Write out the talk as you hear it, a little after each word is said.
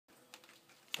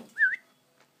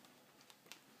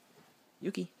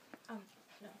Yuki. No.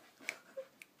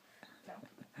 No.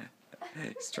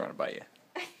 He's trying to bite you.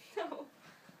 No.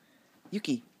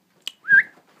 Yuki.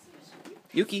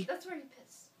 Yuki. That's where you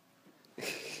piss.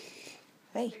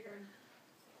 Hey.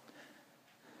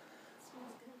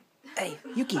 Smells good. Hey,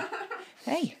 Yuki.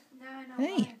 Hey. No, I know.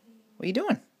 Hey. What are you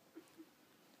doing?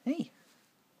 Hey.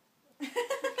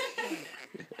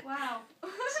 Wow.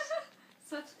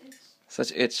 Such itch.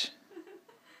 Such itch.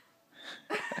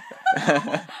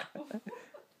 Ow,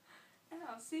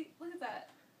 see, look at that.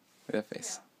 Look at that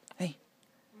face. Yeah. Hey.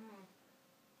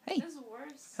 Hey. This is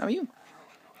worse. How are you?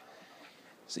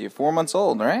 So you're 4 months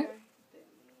old, right?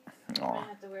 I Aw.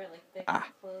 have to wear like thick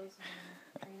clothes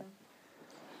and train him.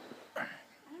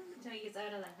 Until he gets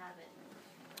out of the habit.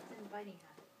 It's in biting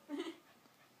habit.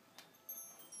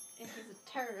 And he's a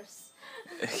terrorist.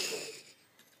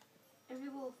 Every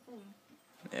little thing.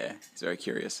 Yeah, he's very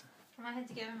curious. I might have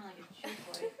to give him like a chew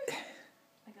toy.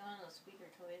 Like one of those squeaker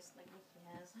toys like Yuki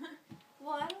has.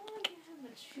 Well, I don't want to give him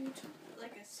a chew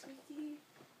like a squeaky,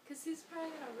 because he's probably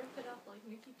going to rip it up like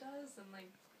Yuki does and like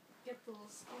get the little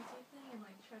squeaky thing and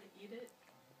like try to eat it.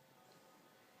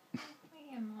 We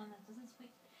give him one that doesn't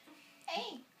squeak.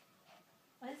 Hey!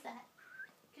 What is that?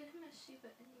 Get him a Shiba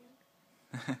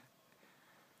Inu.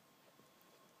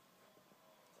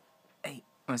 Hey,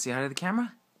 want to say hi to the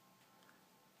camera?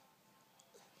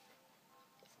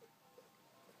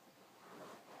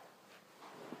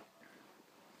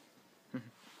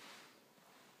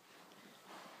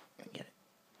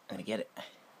 I'm gonna get it.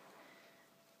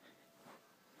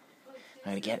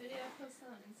 I'm gonna get it.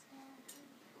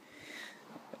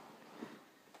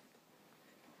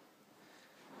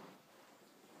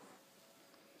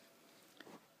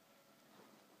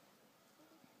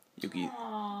 Yuki.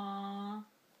 Aww.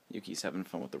 Yuki's having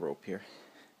fun with the rope here.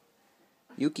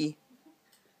 Yuki.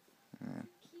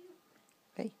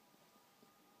 Hey.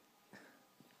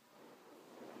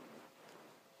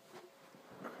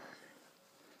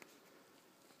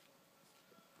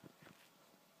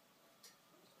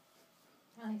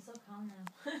 Oh, he's so calm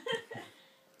now.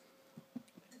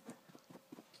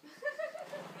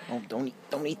 Oh, don't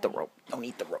eat the rope. Don't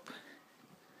eat the rope.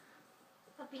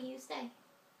 Puppy, you stay.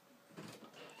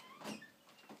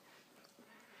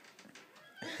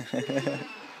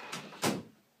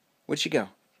 Where'd she go?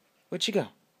 Where'd she go?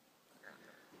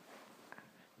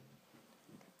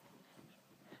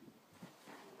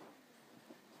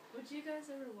 Would you guys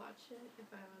ever watch it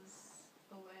if I was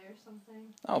away or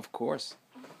something? Oh, of course.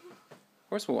 Of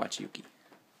course we'll watch Yuki.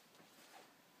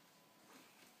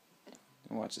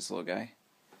 We'll watch this little guy.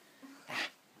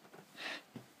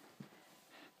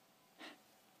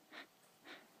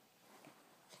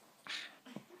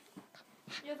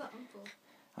 You're the uncle.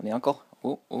 I'm the uncle.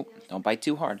 Oh, oh, don't bite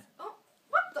too hard. Oh,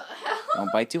 what the hell?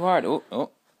 Don't bite too hard. Oh,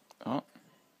 oh, oh.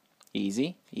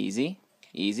 Easy, easy,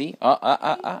 easy. He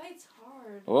bites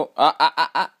hard. Oh,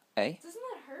 Hey. Doesn't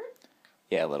that hurt?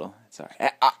 Yeah, a little. It's alright.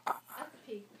 That's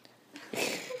pee.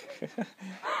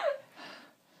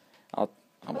 I'll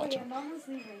watch yeah, him. Mom was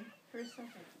leaving for a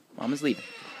second. Mom is leaving.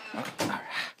 Okay. All right.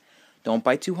 Don't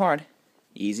bite too hard.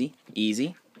 Easy,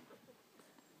 easy.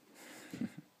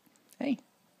 Hey.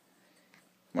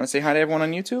 Want to say hi to everyone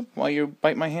on YouTube while you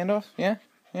bite my hand off? Yeah?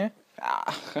 Yeah?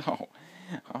 Oh.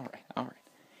 All right, all right.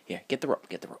 Here, get the rope,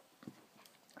 get the rope.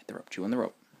 Get the rope, chew on the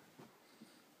rope.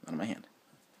 Out of my hand.